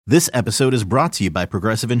This episode is brought to you by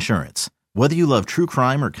Progressive Insurance. Whether you love true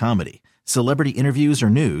crime or comedy, celebrity interviews or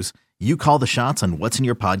news, you call the shots on what's in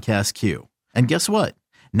your podcast queue. And guess what?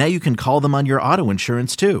 Now you can call them on your auto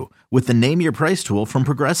insurance too with the Name Your Price tool from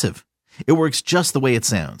Progressive. It works just the way it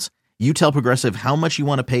sounds. You tell Progressive how much you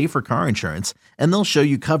want to pay for car insurance, and they'll show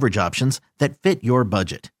you coverage options that fit your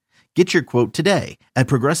budget. Get your quote today at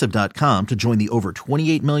Progressive.com to join the over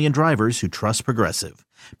 28 million drivers who trust Progressive.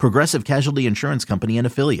 Progressive Casualty Insurance Company and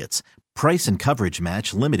Affiliates. Price and coverage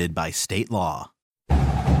match limited by state law.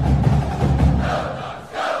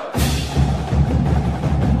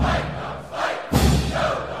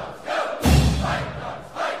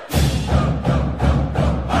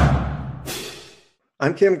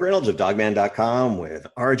 I'm Kim Grinolds of Dogman.com with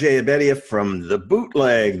RJ Abedia from The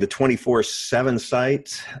Bootleg, the 24/7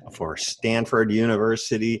 site for Stanford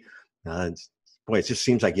University. It just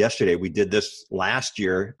seems like yesterday. We did this last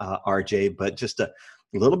year, RJ, but just a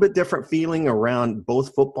little bit different feeling around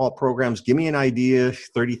both football programs. Give me an idea,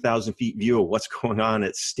 30,000 feet view of what's going on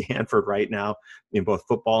at Stanford right now in both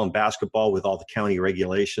football and basketball with all the county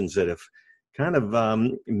regulations that have kind of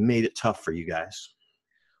made it tough for you guys.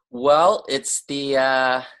 Well, it's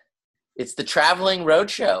the traveling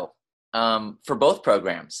roadshow for both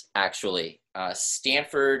programs, actually.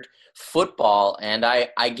 Stanford football, and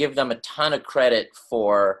I give them a ton of credit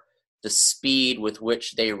for the speed with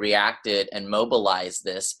which they reacted and mobilized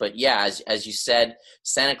this. But yeah, as you said,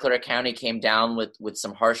 Santa Clara County came down with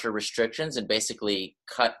some harsher restrictions and basically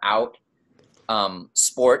cut out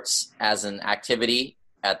sports as an activity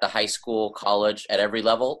at the high school, college, at every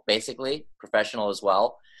level, basically, professional as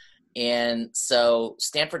well. And so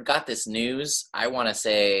Stanford got this news, I want to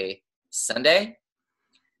say Sunday,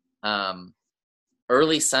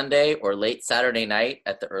 early Sunday or late Saturday night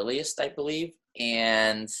at the earliest, I believe.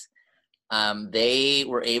 And they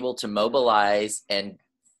were able to mobilize and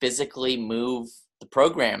physically move the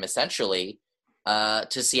program essentially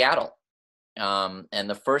to Seattle. And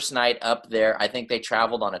the first night up there, I think they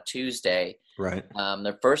traveled on a Tuesday. Right.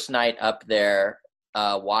 The first night up there,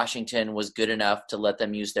 Washington was good enough to let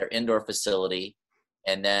them use their indoor facility,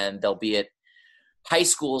 and then they'll be at high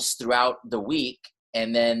schools throughout the week.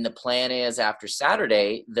 And then the plan is after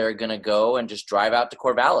Saturday, they're going to go and just drive out to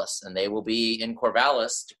Corvallis, and they will be in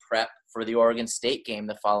Corvallis to prep for the Oregon State game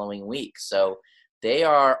the following week. So they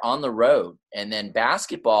are on the road. And then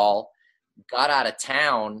basketball got out of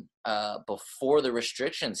town before the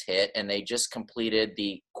restrictions hit, and they just completed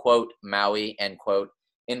the quote Maui end quote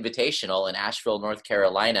Invitational in Asheville, North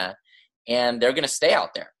Carolina, and they're going to stay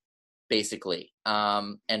out there basically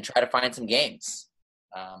and try to find some games.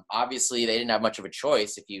 Obviously they didn't have much of a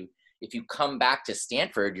choice. If you come back to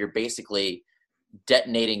Stanford, you're basically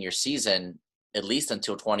detonating your season at least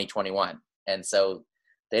until 2021, and so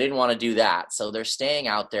they didn't want to do that, so they're staying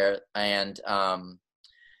out there. And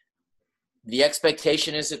the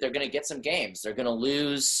expectation is that they're going to get some games. They're going to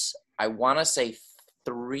lose, I want to say,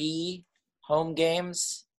 3 home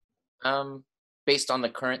games based on the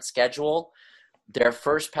current schedule. Their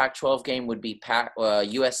first Pac-12 game would be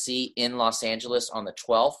USC in Los Angeles on the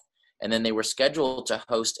 12th, and then they were scheduled to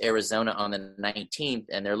host Arizona on the 19th,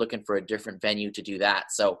 and they're looking for a different venue to do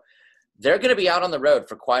that. So they're going to be out on the road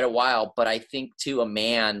for quite a while, but I think to a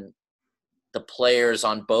man, the players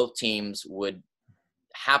on both teams would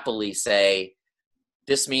happily say,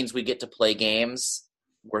 this means we get to play games.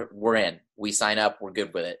 We're in. We sign up. We're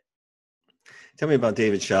good with it. Tell me about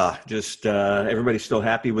David Shaw. Just everybody's still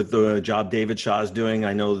happy with the job David Shaw is doing.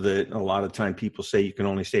 I know that a lot of time people say you can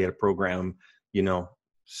only stay at a program,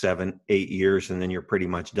 7-8 years, and then you're pretty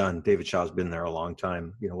much done. David Shaw's been there a long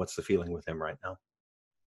time. What's the feeling with him right now?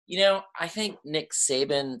 I think Nick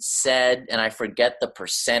Saban said, and I forget the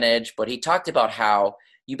percentage, but he talked about how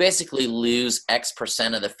you basically lose X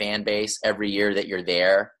percent of the fan base every year that you're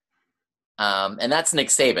there. And that's Nick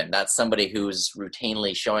Saban. That's somebody who's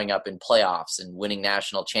routinely showing up in playoffs and winning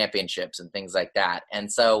national championships and things like that.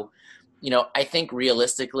 And so, I think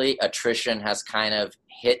realistically, attrition has kind of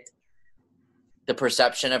hit the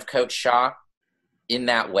perception of Coach Shaw in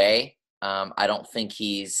that way. I don't think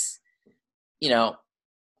he's,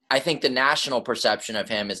 I think the national perception of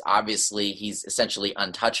him is obviously he's essentially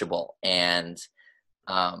untouchable. And,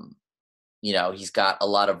 he's got a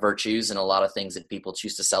lot of virtues and a lot of things that people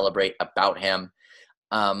choose to celebrate about him.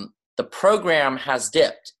 The program has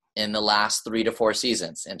dipped in the last 3 to 4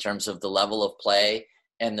 seasons in terms of the level of play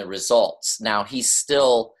and the results. Now, he's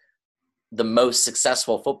still the most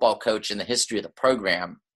successful football coach in the history of the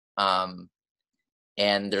program. And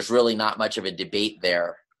there's really not much of a debate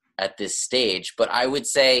there at this stage. But I would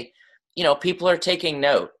say, people are taking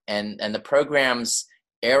note, and the program's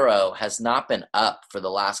arrow has not been up for the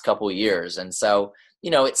last couple of years. And so,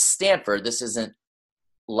 it's Stanford. This isn't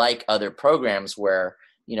like other programs where,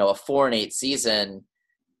 a 4-8 season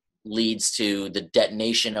leads to the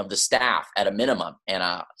detonation of the staff at a minimum and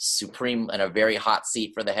a very hot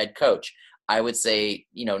seat for the head coach. I would say,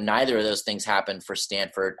 neither of those things happened for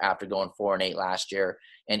Stanford after going 4-8 last year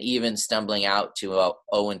and even stumbling out to a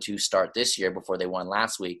 0-2 start this year before they won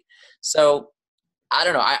last week. So I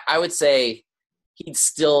don't know. I would say he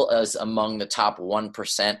still is among the top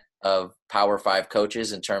 1% of Power 5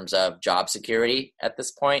 coaches in terms of job security at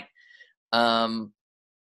this point.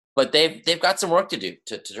 But they've got some work to do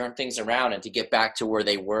to turn things around and to get back to where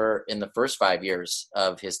they were in the first 5 years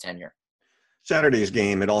of his tenure. Saturday's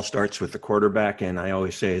game, it all starts with the quarterback, and I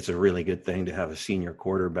always say it's a really good thing to have a senior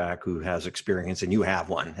quarterback who has experience, and you have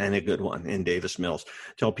one, and a good one, in Davis Mills.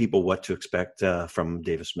 Tell people what to expect from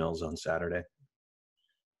Davis Mills on Saturday.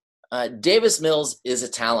 Davis Mills is a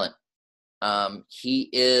talent. He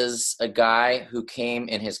is a guy who came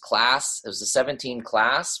in his class. It was a 17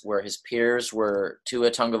 class where his peers were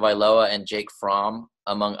Tua Tagovailoa and Jake Fromm,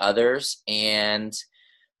 among others. And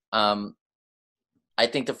I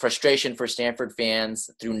think the frustration for Stanford fans,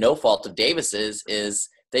 through no fault of Davis's, is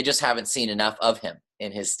they just haven't seen enough of him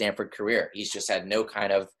in his Stanford career. He's just had no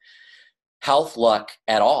kind of health luck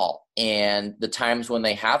at all. And the times when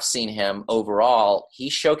they have seen him overall, he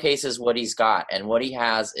showcases what he's got. And what he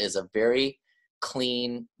has is a very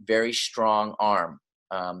clean, very strong arm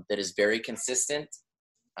that is very consistent.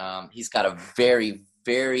 He's got a very,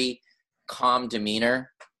 very calm demeanor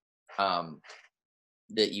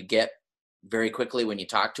that you get very quickly when you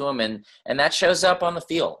talk to him. And that shows up on the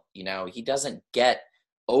field. He doesn't get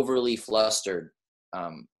overly flustered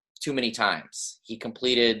too many times. He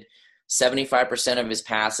completed 75% of his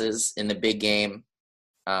passes in the big game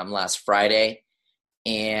last Friday.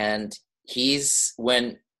 And he's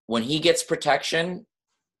when he gets protection,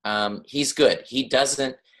 he's good. He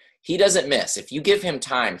doesn't miss. If you give him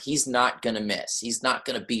time, he's not going to miss. He's not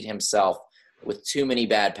going to beat himself with too many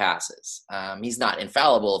bad passes. He's not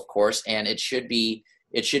infallible, of course, and it should be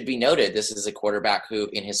noted this is a quarterback who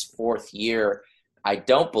in his fourth year, I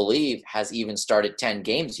don't believe has even started 10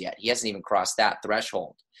 games yet. He hasn't even crossed that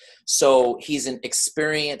threshold. So he's an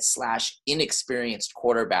experienced/inexperienced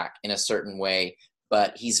quarterback in a certain way,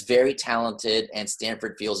 but he's very talented, and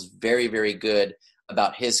Stanford feels very, very good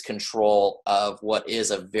about his control of what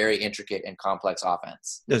is a very intricate and complex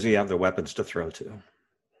offense. Does he have the weapons to throw to?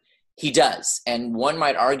 He does, and one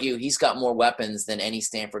might argue he's got more weapons than any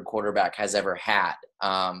Stanford quarterback has ever had.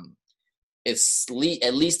 It's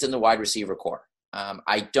at least in the wide receiver core.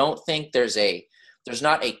 I don't think there's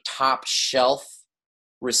not a top shelf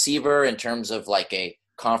receiver in terms of like a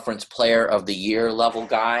conference player of the year level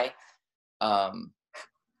guy,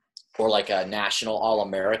 or like a national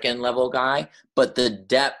All-American level guy, but the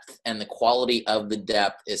depth and the quality of the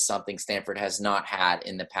depth is something Stanford has not had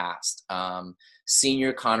in the past.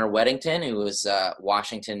 Senior Connor Weddington, who is a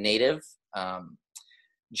Washington native,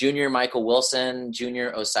 junior Michael Wilson,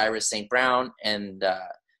 junior Osiris St. Brown, and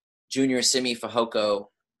junior Simi Fehoko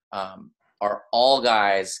are all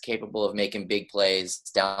guys capable of making big plays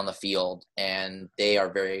down the field. And they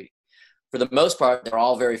are for the most part, they're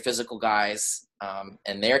all very physical guys,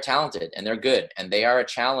 and they're talented and they're good. And they are a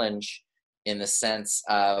challenge in the sense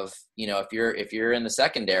of, if you're in the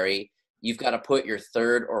secondary, you've got to put your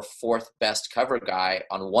third or fourth best cover guy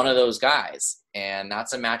on one of those guys. And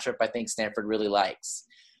that's a matchup I think Stanford really likes.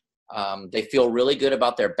 They feel really good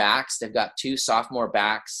about their backs. They've got two sophomore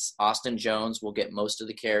backs. Austin Jones will get most of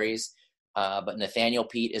the carries, but Nathaniel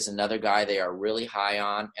Pete is another guy they are really high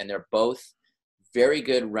on, and they're both very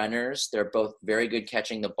good runners. They're both very good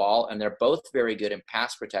catching the ball, and they're both very good in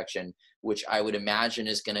pass protection, which I would imagine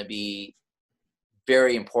is going to be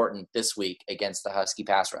very important this week against the Husky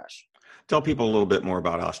pass rush. Tell people a little bit more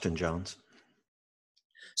about Austin Jones.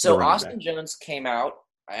 So Austin Jones came out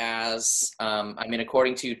as,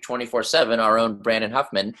 according to 24/7, our own Brandon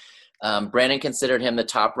Huffman, Brandon considered him the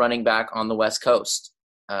top running back on the West Coast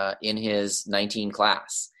in his 19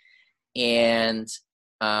 class. And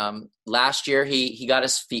last year he got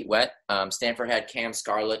his feet wet. Stanford had Cam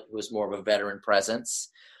Scarlett, who was more of a veteran presence.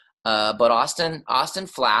 But Austin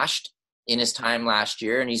flashed in his time last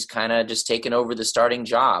year, and he's kind of just taken over the starting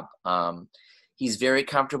job. He's very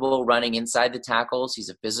comfortable running inside the tackles. He's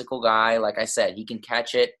a physical guy. Like I said, he can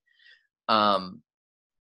catch it. The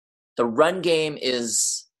run game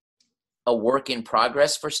is a work in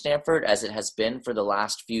progress for Stanford, as it has been for the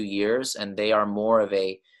last few years, and they are more of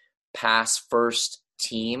a pass-first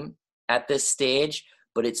team at this stage,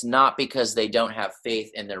 but it's not because they don't have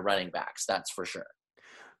faith in their running backs, that's for sure.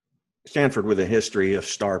 Stanford with a history of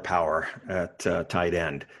star power at tight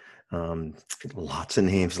end. Um, Lots of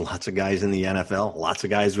names, lots of guys in the NFL, lots of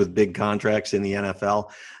guys with big contracts in the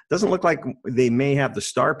NFL. Doesn't look like they may have the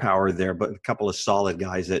star power there, but a couple of solid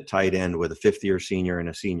guys at tight end with a fifth-year senior and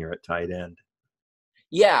a senior at tight end.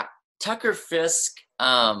 Yeah, Tucker Fisk.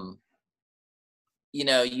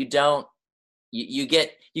 You don't. You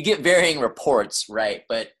get varying reports, right?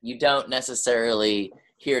 But you don't necessarily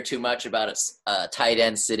hear too much about a tight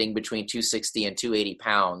end sitting between 260 and 280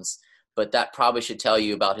 pounds. But that probably should tell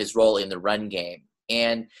you about his role in the run game.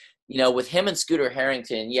 And, with him and Scooter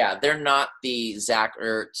Harrington, yeah, they're not the Zach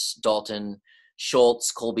Ertz, Dalton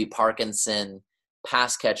Schultz, Colby Parkinson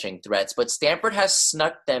pass catching threats, but Stanford has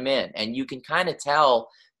snuck them in. And you can kind of tell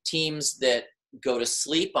teams that go to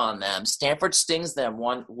sleep on them. Stanford stings them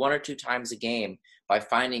one or two times a game by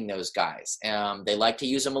finding those guys. They like to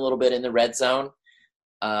use them a little bit in the red zone.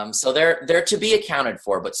 So they're to be accounted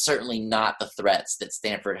for, but certainly not the threats that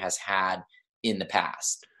Stanford has had in the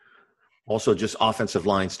past. Also, just offensive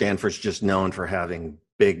line. Stanford's just known for having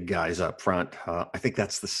big guys up front. I think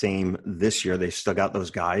that's the same this year. They still got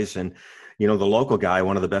those guys. And, the local guy,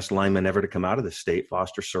 one of the best linemen ever to come out of the state,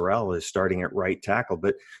 Foster Sorrell, is starting at right tackle.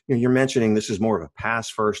 But, you're mentioning this is more of a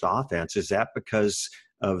pass-first offense. Is that because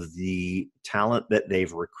of the talent that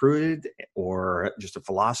they've recruited or just a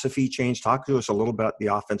philosophy change? Talk to us a little about the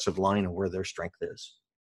offensive line and where their strength is.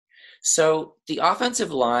 So the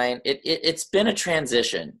offensive line, it's been a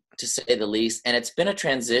transition, to say the least, and it's been a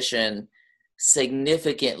transition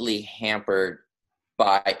significantly hampered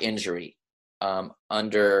by injury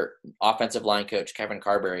under offensive line coach Kevin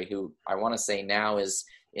Carberry, who I want to say now is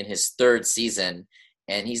in his third season,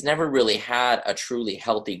 and he's never really had a truly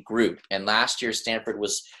healthy group. And last year, Stanford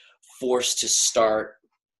was forced to start,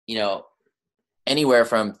 anywhere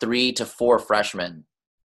from 3 to 4 freshmen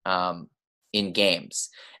in games.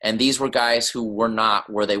 And these were guys who were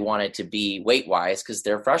not where they wanted to be weight-wise because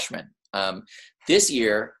they're freshmen. This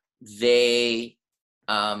year, they've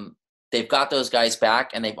got those guys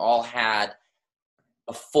back, and they've all had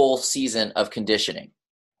a full season of conditioning.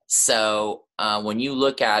 So when you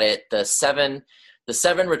look at it, the seven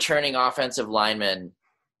returning offensive linemen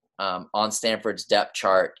on Stanford's depth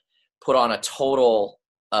chart put on a total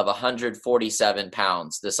of 147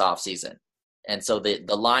 pounds this offseason. And so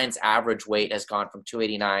the line's average weight has gone from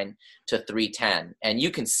 289 to 310. And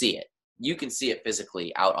you can see it. You can see it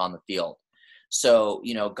physically out on the field. So,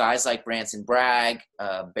 guys like Branson Bragg,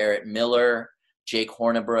 Barrett Miller, Jake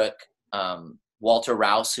Hornibrook, Walter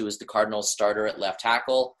Rouse, who is the Cardinals starter at left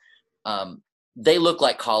tackle, they look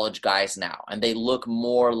like college guys now, and they look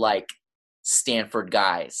more like Stanford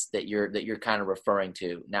guys that you're kind of referring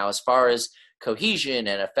to. Now, as far as cohesion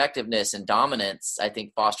and effectiveness and dominance, I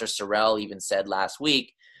think Foster Sorrell even said last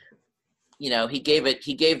week, he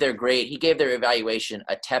gave their evaluation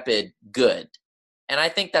a tepid good. And I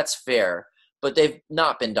think that's fair, but they've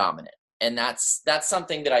not been dominant. And that's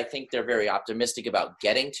something that I think they're very optimistic about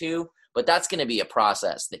getting to, but that's going to be a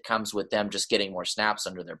process that comes with them just getting more snaps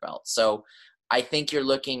under their belt. So I think you're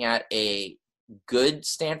looking at a good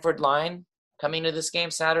Stanford line coming to this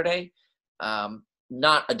game Saturday,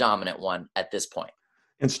 not a dominant one at this point.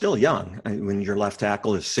 And still young. When your left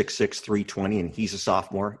tackle is 6'6", 320, and he's a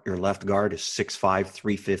sophomore. Your left guard is 6'5",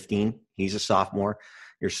 315. He's a sophomore.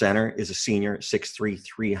 Your center is a senior, 6'3",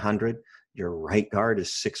 300. Your right guard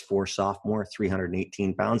is 6'4", sophomore,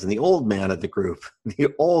 318 pounds. And the old man of the group,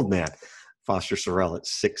 Foster Sorrell at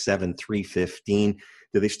 6'7", 315.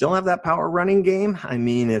 Do they still have that power running game? I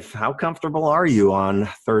mean, how comfortable are you on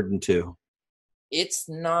 3rd and 2? It's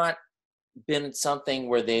not been something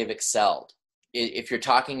where they've excelled. If you're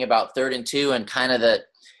talking about 3rd and 2 and kind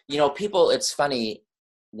of people, it's funny,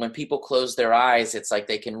 when people close their eyes, it's like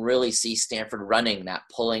they can really see Stanford running that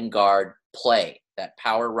pulling guard play, that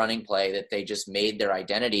power running play that they just made their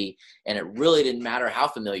identity. And it really didn't matter how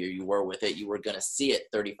familiar you were with it. You were going to see it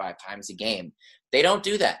 35 times a game. They don't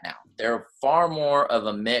do that now. They're far more of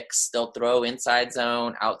a mix. They'll throw inside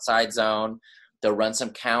zone, outside zone. They'll run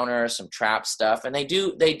some counter, some trap stuff. And they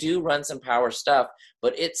do run some power stuff,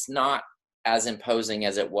 but it's not as imposing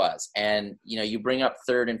as it was. And, you bring up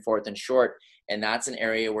 3rd and 4th and short, and that's an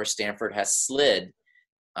area where Stanford has slid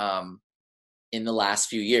in the last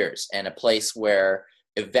few years, and a place where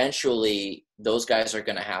eventually those guys are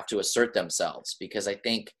going to have to assert themselves, because I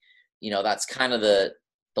think, that's kind of the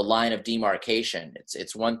line of demarcation.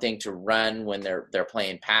 It's one thing to run when they're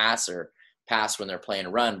playing pass, or pass when they're playing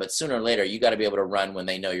run, but sooner or later you got to be able to run when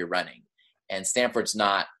they know you're running. And Stanford's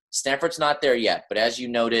not there yet. But as you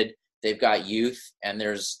noted, they've got youth, and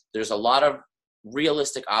there's a lot of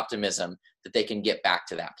realistic optimism that they can get back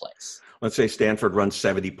to that place. Let's say Stanford runs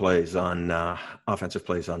 70 plays on offensive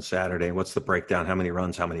plays on Saturday. What's the breakdown? How many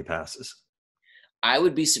runs, how many passes? I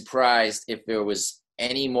would be surprised if there was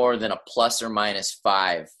any more than a plus or minus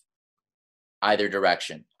 5 either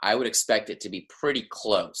direction. I would expect it to be pretty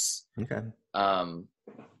close. Okay.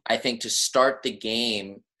 I think to start the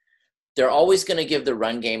game, they're always going to give the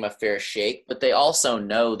run game a fair shake, but they also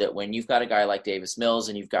know that when you've got a guy like Davis Mills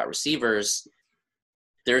and you've got receivers,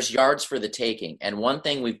 there's yards for the taking. And one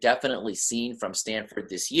thing we've definitely seen from Stanford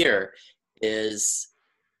this year is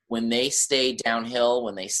when they stay downhill,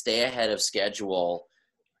 when they stay ahead of schedule,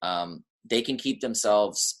 they can keep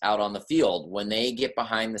themselves out on the field. When they get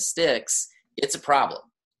behind the sticks, it's a problem.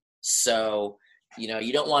 So,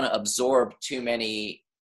 you don't want to absorb too many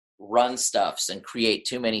run stuffs and create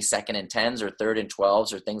too many 2nd and 10s or 3rd and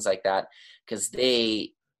 12s or things like that, because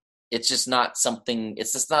it's just not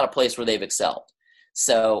a place where they've excelled.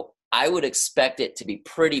 So I would expect it to be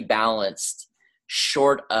pretty balanced,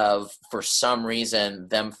 short of, for some reason,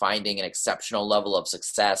 them finding an exceptional level of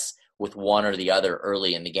success with one or the other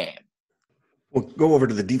early in the game. We'll go over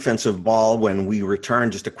to the defensive ball when we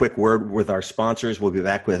return. Just a quick word with our sponsors. We'll be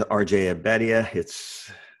back with RJ Abedia. It's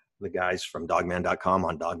the guys from Dogman.com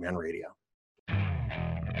on Dogman Radio.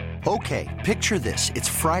 Okay, picture this. It's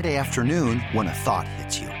Friday afternoon when a thought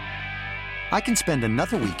hits you. I can spend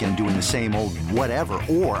another weekend doing the same old whatever,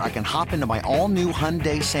 or I can hop into my all-new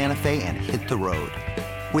Hyundai Santa Fe and hit the road.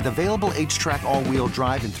 With available H-Track all-wheel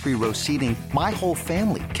drive and 3-row seating, my whole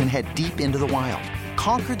family can head deep into the wild.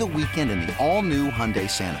 Conquer the weekend in the all-new Hyundai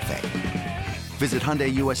Santa Fe. Visit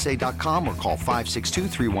HyundaiUSA.com or call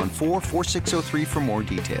 562-314-4603 for more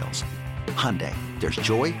details. Hyundai, there's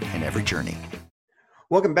joy in every journey.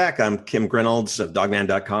 Welcome back. I'm Kim Grinolds of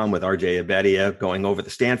Dogman.com with RJ Abedia, going over the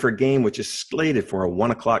Stanford game, which is slated for a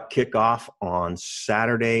 1 o'clock kickoff on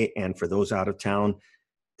Saturday. And for those out of town,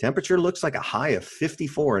 temperature looks like a high of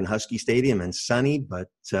 54 in Husky Stadium and sunny, but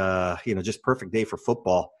just perfect day for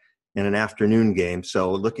football in an afternoon game.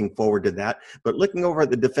 So looking forward to that. But looking over at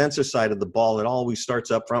the defensive side of the ball, it always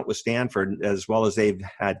starts up front with Stanford, as well as they've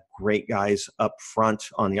had great guys up front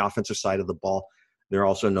on the offensive side of the ball. They're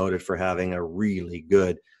also noted for having a really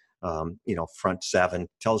good, front seven.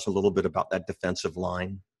 Tell us a little bit about that defensive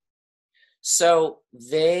line. So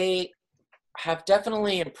they have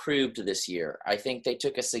definitely improved this year. I think they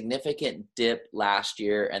took a significant dip last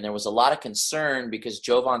year, and there was a lot of concern because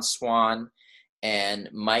Jovan Swan and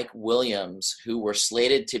Mike Williams, who were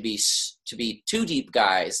slated to be two deep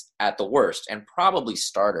guys at the worst and probably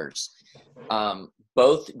starters,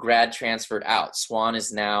 both grad transferred out. Swan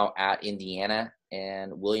is now at Indiana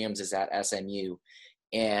and Williams is at SMU.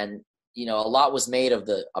 And, a lot was made of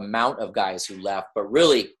the amount of guys who left, but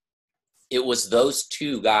really it was those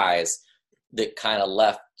two guys that kind of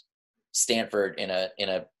left Stanford in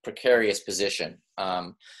a precarious position.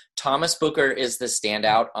 Thomas Booker is the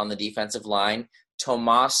standout on the defensive line.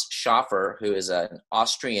 Tomas Schaffer, who is an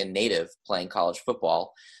Austrian native playing college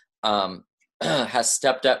football, has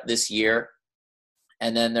stepped up this year.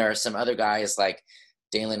 And then there are some other guys like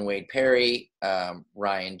Dalen Wade-Perry,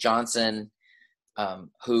 Ryan Johnson,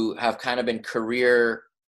 who have kind of been career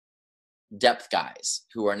depth guys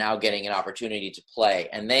who are now getting an opportunity to play.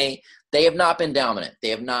 And they have not been dominant. They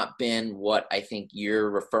have not been what I think you're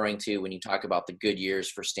referring to when you talk about the good years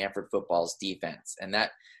for Stanford football's defense. And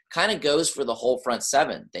that kind of goes for the whole front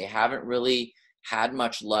seven. They haven't really had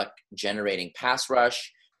much luck generating pass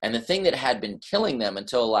rush. And the thing that had been killing them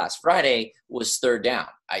until last Friday was third down.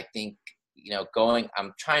 I think,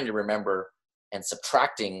 I'm trying to remember and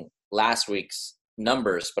subtracting last week's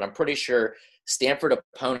numbers, but I'm pretty sure Stanford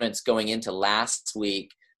opponents going into last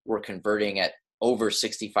week were converting at over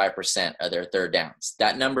 65% of their third downs.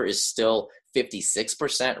 That number is still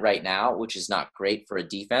 56% right now, which is not great for a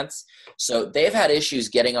defense. So they've had issues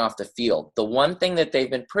getting off the field. The one thing that they've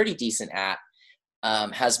been pretty decent at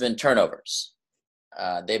has been turnovers.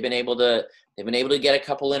 They've been able to get a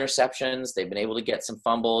couple interceptions. They've been able to get some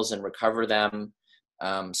fumbles and recover them.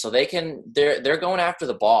 So they're going after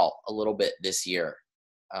the ball a little bit this year.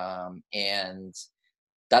 And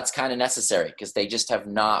that's kind of necessary because they just have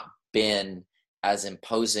not been as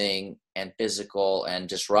imposing and physical and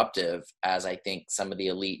disruptive as I think some of the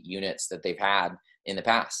elite units that they've had in the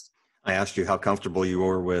past. I asked you how comfortable you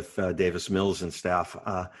were with Davis Mills and staff,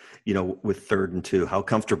 with 3rd and 2. How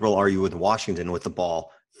comfortable are you with Washington with the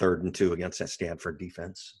ball 3rd and 2 against that Stanford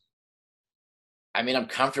defense? I mean, I'm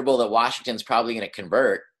comfortable that Washington's probably going to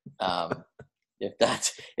convert. If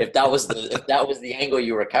that was the angle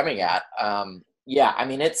you were coming at. Yeah, I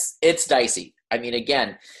mean, it's dicey. I mean,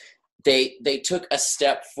 again, they took a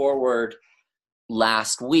step forward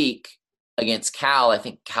last week against Cal, I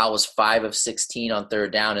think Cal was 5 of 16 on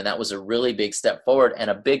third down, and that was a really big step forward. And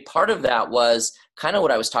a big part of that was kind of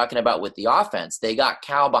what I was talking about with the offense. They got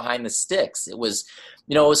Cal behind the sticks. It was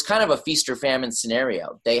kind of a feast or famine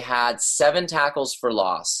scenario. They had 7 tackles for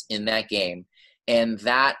loss in that game, and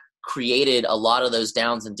that created a lot of those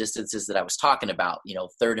downs and distances that I was talking about,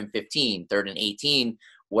 3rd and 15, 3rd and 18,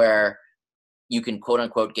 where you can quote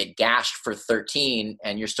unquote get gashed for 13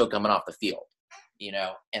 and you're still coming off the field,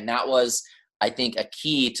 and that was, I think, a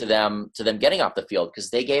key to them getting off the field,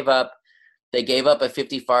 because they gave up a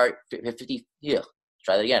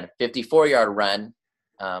 54-yard run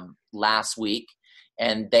last week,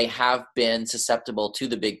 and they have been susceptible to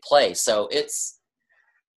the big play. So it's,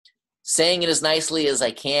 saying it as nicely as I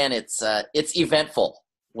can, it's eventful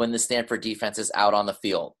when the Stanford defense is out on the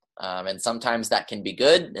field. And sometimes that can be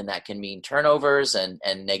good, and that can mean turnovers and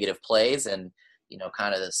negative plays and,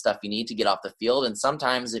 kind of the stuff you need to get off the field. And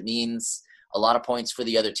sometimes it means a lot of points for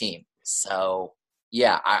the other team. So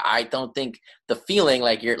yeah, I don't think the feeling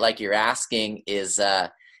like you're asking is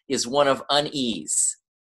one of unease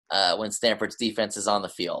when Stanford's defense is on the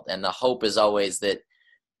field. And the hope is always that,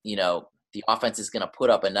 the offense is going to put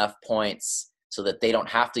up enough points so that they don't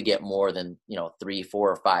have to get more than, 3, 4,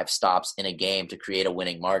 or 5 stops in a game to create a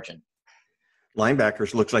winning margin.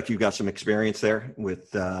 Linebackers, looks like you've got some experience there with,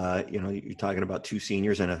 you're talking about 2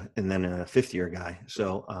 seniors and then a 5th-year guy.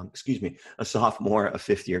 So, a sophomore, a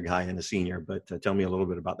 5th-year guy, and a senior. But tell me a little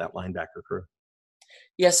bit about that linebacker crew.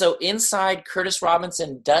 Yeah, so inside, Curtis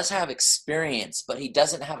Robinson does have experience, but he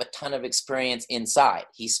doesn't have a ton of experience inside.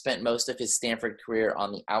 He spent most of his Stanford career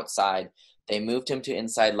on the outside. They moved him to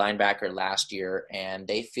inside linebacker last year, and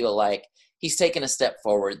they feel like he's taken a step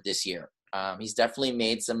forward this year. He's definitely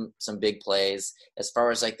made some big plays. As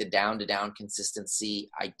far as like the down-to-down consistency,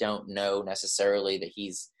 I don't know necessarily that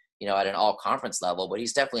he's, at an all-conference level, but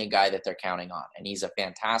he's definitely a guy that they're counting on, and he's a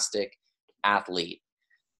fantastic athlete.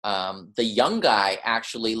 The young guy,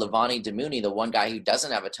 actually, Levani Damuni, the one guy who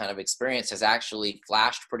doesn't have a ton of experience, has actually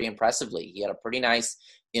flashed pretty impressively. He had a pretty nice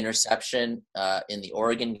interception in the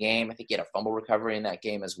Oregon game. I think he had a fumble recovery in that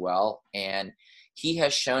game as well. And he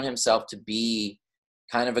has shown himself to be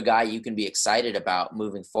kind of a guy you can be excited about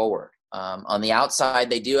moving forward. On the outside,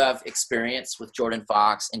 they do have experience with Jordan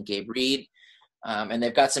Fox and Gabe Reed. And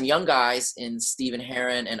they've got some young guys in Stephen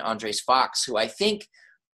Herron and Andres Fox, who I think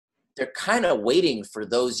they're kind of waiting for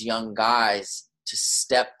those young guys to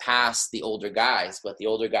step past the older guys, but the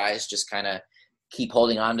older guys just kind of keep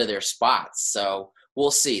holding on to their spots. So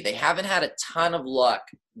we'll see. They haven't had a ton of luck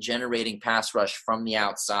generating pass rush from the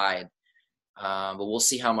outside, but we'll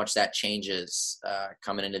see how much that changes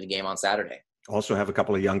coming into the game on Saturday. Also have a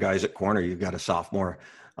couple of young guys at corner. You've got a sophomore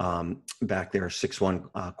back there,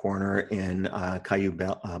 6'1" corner in Caillou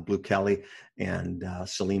Blue Kelly and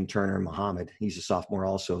Salim Turner Muhammad. He's a sophomore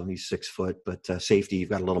also, and he's 6 foot. But safety, you've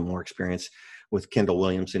got a little more experience with Kendall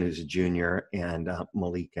Williamson, who's a junior, and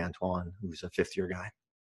Malik Antoine, who's a 5th-year guy.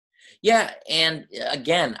 Yeah, and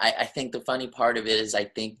again, I think the funny part of it is I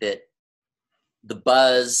think that the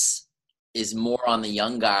buzz is more on the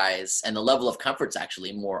young guys, and the level of comfort's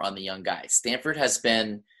actually more on the young guys. Stanford has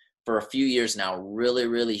been, for a few years now, really,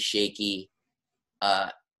 really shaky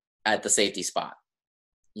at the safety spot,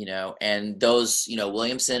 and those,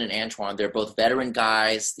 Williamson and Antoine, they're both veteran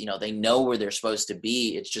guys. They know where they're supposed to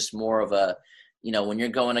be. It's just more of a, when you're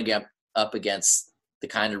going up against the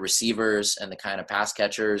kind of receivers and the kind of pass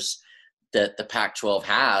catchers that the Pac-12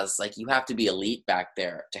 has, like, you have to be elite back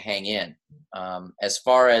there to hang in. As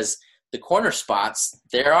far as the corner spots,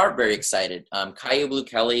 they are very excited. Caillou Blue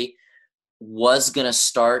Kelly was going to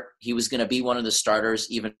start. He was going to be one of the starters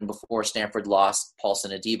even before Stanford lost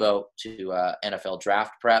Paulson Adebo to NFL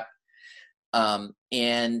draft prep.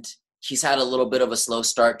 And he's had a little bit of a slow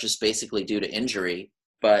start just basically due to injury,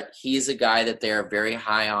 but he's a guy that they're very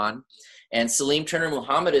high on. And Salim Turner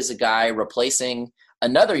Muhammad is a guy replacing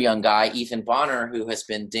another young guy, Ethan Bonner, who has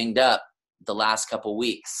been dinged up the last couple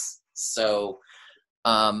weeks. So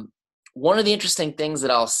one of the interesting things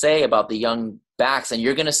that I'll say about the young backs, and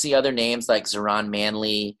you're going to see other names like Zeron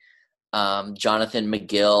Manley, Jonathan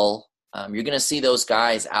McGill. You're going to see those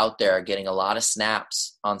guys out there getting a lot of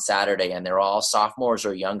snaps on Saturday, and they're all sophomores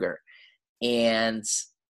or younger. And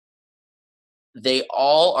they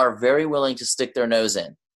all are very willing to stick their nose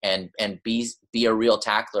in and be a real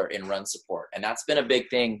tackler in run support. And that's been a big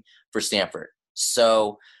thing for Stanford.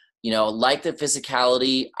 So, like the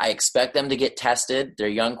physicality, I expect them to get tested. They're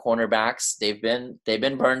young cornerbacks. They've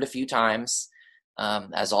been burned a few times,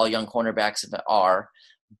 as all young cornerbacks are,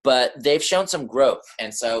 but they've shown some growth.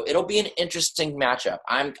 And so it'll be an interesting matchup.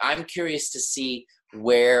 I'm curious to see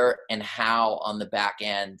where and how on the back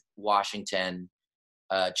end Washington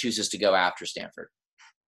chooses to go after Stanford.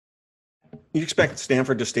 You expect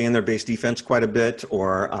Stanford to stay in their base defense quite a bit,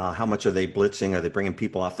 or how much are they blitzing? Are they bringing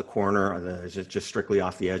people off the corner? Is it just strictly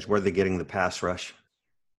off the edge? Where are they getting the pass rush?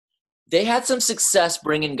 They had some success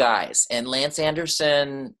bringing guys, and Lance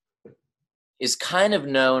Anderson is kind of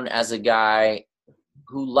known as a guy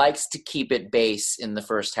who likes to keep it base in the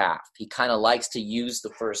first half. He kind of likes to use the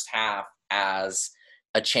first half as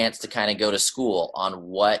a chance to kind of go to school on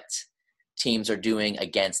what teams are doing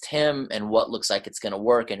against him and what looks like it's going to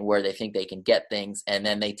work and where they think they can get things. And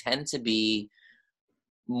then they tend to be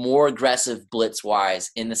more aggressive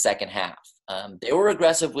blitz-wise in the second half. They were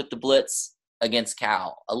aggressive with the blitz against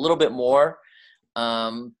Cal, a little bit more,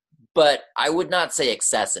 but I would not say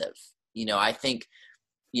excessive. I think,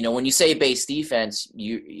 when you say base defense,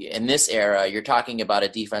 in this era, you're talking about a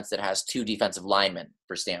defense that has 2 defensive linemen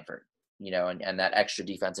for Stanford, and that extra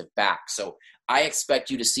defensive back. So I expect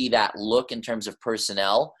you to see that look in terms of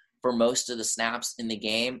personnel for most of the snaps in the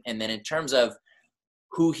game. And then in terms of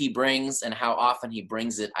who he brings and how often he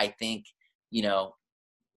brings it, I think,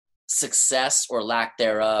 success or lack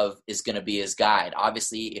thereof is going to be his guide.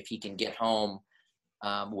 Obviously, if he can get home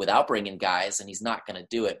without bringing guys, and he's not going to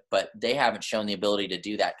do it, but they haven't shown the ability to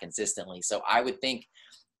do that consistently. So I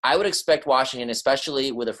would expect Washington,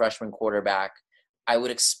 especially with a freshman quarterback, I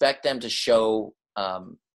would expect them to show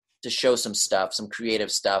some stuff, some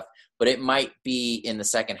creative stuff, but it might be in the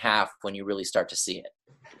second half when you really start to see it.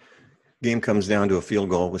 Game comes down to a field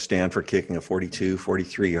goal with Stanford kicking a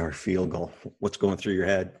 43-yard field goal. What's going through your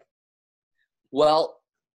head? Well,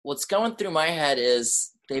 what's going through my head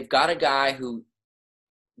is they've got a guy who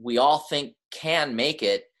we all think can make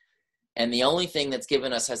it, and the only thing that's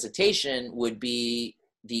given us hesitation would be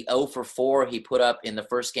the 0 for 4 he put up in the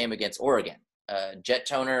first game against Oregon. Jet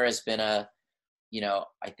Toner has been I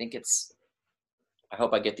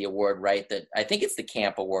hope I get the award right. I think it's the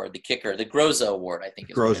Camp Award, the kicker, the Groza Award. I think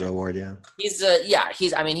is Groza Award. Yeah. He's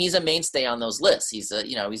a mainstay on those lists. He's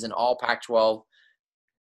an all Pac-12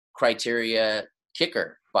 criteria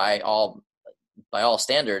kicker by all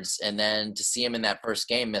standards. And then to see him in that first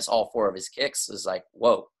game miss all 4 of his kicks is like,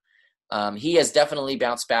 whoa. He has definitely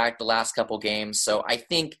bounced back the last couple games. So I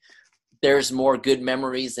think there's more good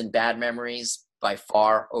memories than bad memories by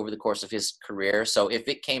far over the course of his career. So if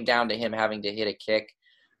it came down to him having to hit a kick,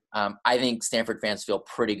 I think Stanford fans feel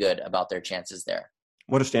pretty good about their chances there.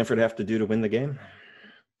 What does Stanford have to do to win the game?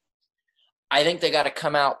 I think they got to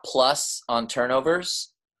come out plus on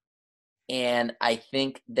turnovers. And I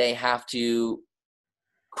think they have to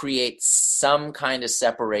create some kind of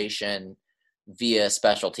separation via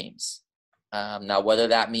special teams. Now, whether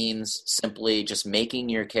that means simply just making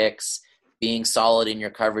your kicks, being solid in your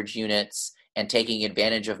coverage units, and taking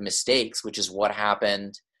advantage of mistakes, which is what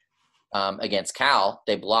happened against Cal.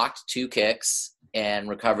 They blocked 2 kicks and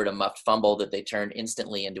recovered a muffed fumble that they turned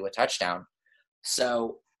instantly into a touchdown.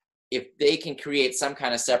 So if they can create some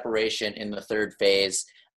kind of separation in the third phase,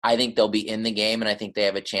 I think they'll be in the game, and I think they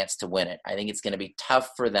have a chance to win it. I think it's going to be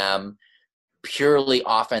tough for them purely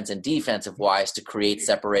offense and defensive wise to create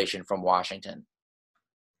separation from Washington.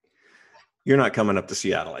 You're not coming up to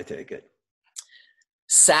Seattle, I take it.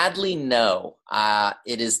 Sadly, no.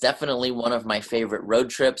 It is definitely one of my favorite road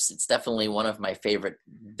trips. It's definitely one of my favorite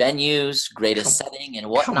venues, greatest setting and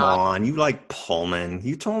whatnot. Come on, you like Pullman.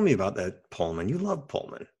 You told me about that Pullman. You love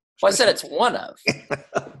Pullman. Well, I said it's one of.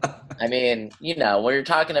 I mean, when you're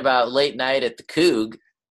talking about late night at the Coug,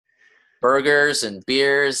 burgers and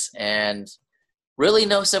beers and really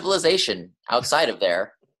no civilization outside of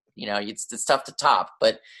there. It's tough to top,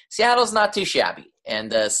 but Seattle's not too shabby.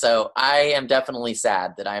 And so I am definitely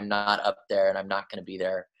sad that I'm not up there and I'm not going to be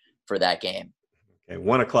there for that game. Okay,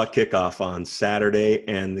 1:00 kickoff on Saturday,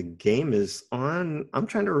 and the game is on. I'm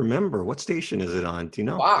trying to remember, what station is it on? Do you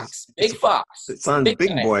know? Fox, Big Fox. It's on Big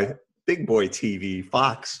Boy TV,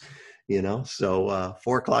 Fox. So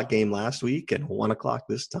 4:00 game last week and 1:00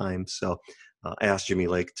 this time. So I asked Jimmy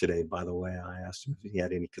Lake today, by the way. I asked him if he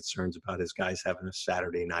had any concerns about his guys having a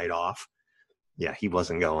Saturday night off. Yeah, he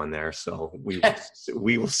wasn't going there. So we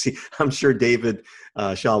will see. I'm sure David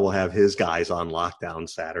Shaw will have his guys on lockdown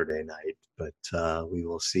Saturday night, but we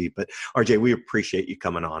will see. But RJ, we appreciate you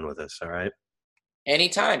coming on with us. All right.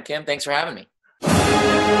 Anytime, Kim. Thanks for having me.